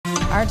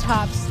Our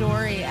top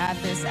story at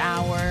this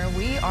hour,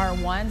 we are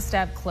one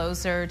step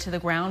closer to the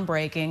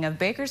groundbreaking of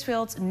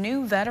Bakersfield's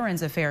new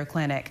Veterans Affairs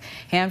Clinic.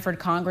 Hanford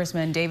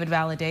Congressman David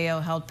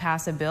Valadao helped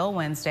pass a bill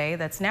Wednesday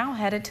that's now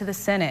headed to the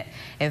Senate.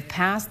 If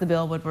passed, the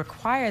bill would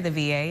require the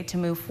VA to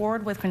move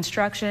forward with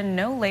construction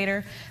no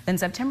later than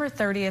September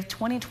 30th,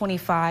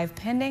 2025,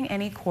 pending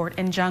any court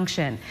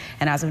injunction.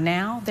 And as of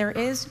now, there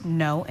is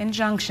no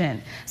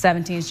injunction.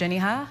 17's Jenny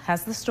Ha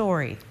has the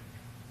story.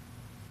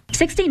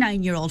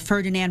 69-year-old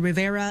Ferdinand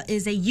Rivera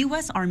is a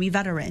U.S. Army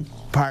veteran.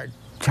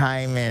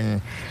 Part-time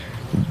in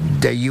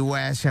the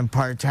U.S. and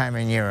part-time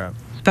in Europe.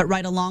 But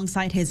right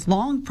alongside his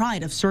long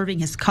pride of serving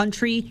his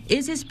country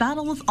is his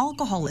battle with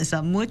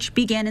alcoholism, which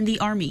began in the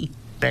Army.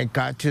 It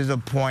got to the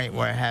point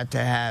where I had to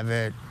have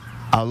it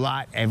a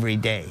lot every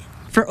day.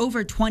 For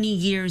over 20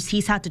 years,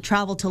 he's had to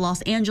travel to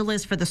Los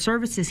Angeles for the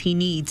services he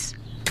needs.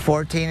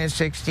 14 to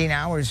 16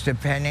 hours,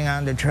 depending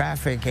on the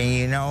traffic, and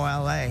you know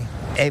LA.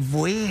 If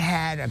we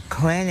had a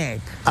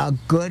clinic, a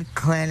good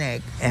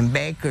clinic in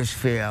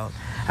Bakersfield,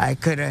 I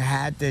could have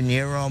had the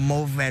neuro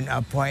movement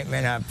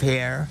appointment up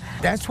here.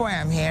 That's why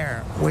I'm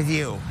here with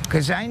you,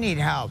 because I need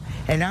help,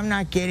 and I'm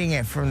not getting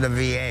it from the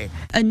VA.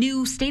 A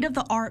new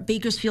state-of-the-art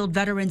Bakersfield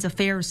Veterans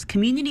Affairs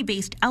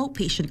community-based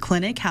outpatient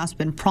clinic has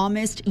been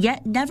promised,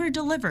 yet never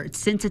delivered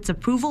since its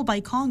approval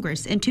by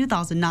Congress in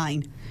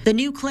 2009. The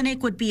new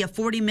clinic would be a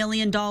 $40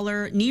 million,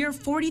 near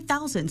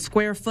 40,000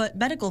 square foot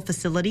medical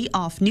facility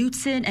off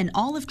Knutson and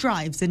Olive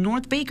Drives in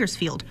North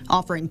Bakersfield,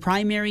 offering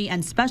primary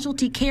and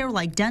specialty care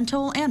like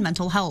dental and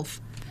mental health.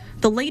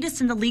 The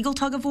latest in the legal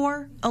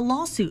tug-of-war, a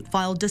lawsuit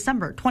filed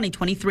December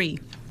 2023.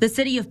 The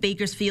city of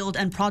Bakersfield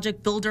and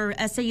project builder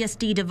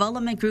SASD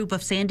Development Group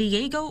of San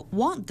Diego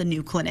want the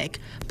new clinic.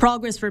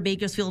 Progress for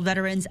Bakersfield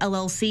Veterans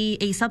LLC,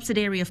 a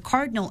subsidiary of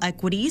Cardinal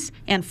Equities,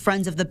 and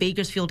Friends of the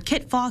Bakersfield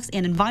Kit Fox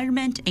and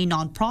Environment, a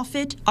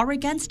nonprofit, are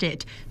against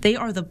it. They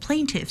are the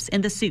plaintiffs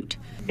in the suit.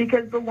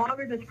 Because the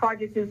longer this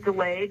project is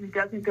delayed and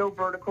doesn't go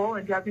vertical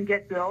and doesn't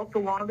get built, the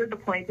longer the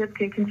plaintiffs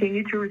can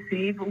continue to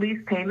receive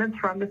lease payments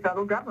from the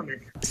federal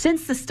government.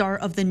 Since the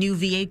start of the new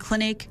VA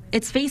clinic,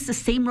 it's faced the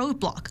same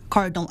roadblock.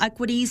 Cardinal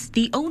Equities,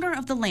 the owner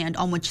of the land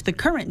on which the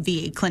current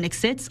VA clinic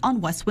sits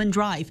on Westwind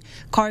Drive.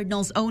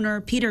 Cardinal's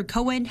owner, Peter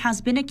Cohen, has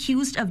been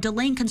accused of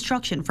delaying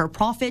construction for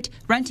profit,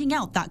 renting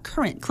out that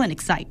current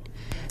clinic site.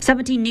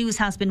 17 News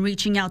has been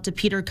reaching out to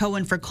Peter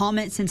Cohen for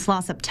comment since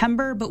last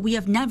September, but we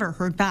have never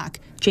heard back.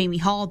 Jamie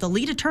Hall, the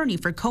lead attorney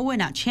for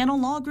Cohen at Channel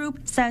Law Group,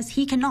 says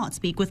he cannot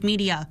speak with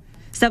media.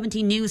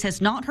 17 News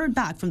has not heard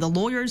back from the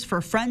lawyers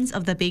for Friends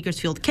of the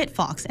Bakersfield Kit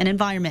Fox and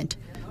Environment.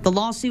 The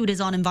lawsuit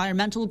is on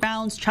environmental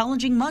grounds,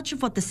 challenging much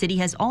of what the city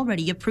has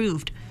already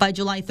approved. By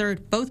July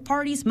 3rd, both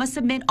parties must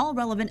submit all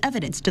relevant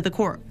evidence to the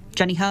court.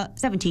 Jenny Ha,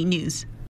 17 News.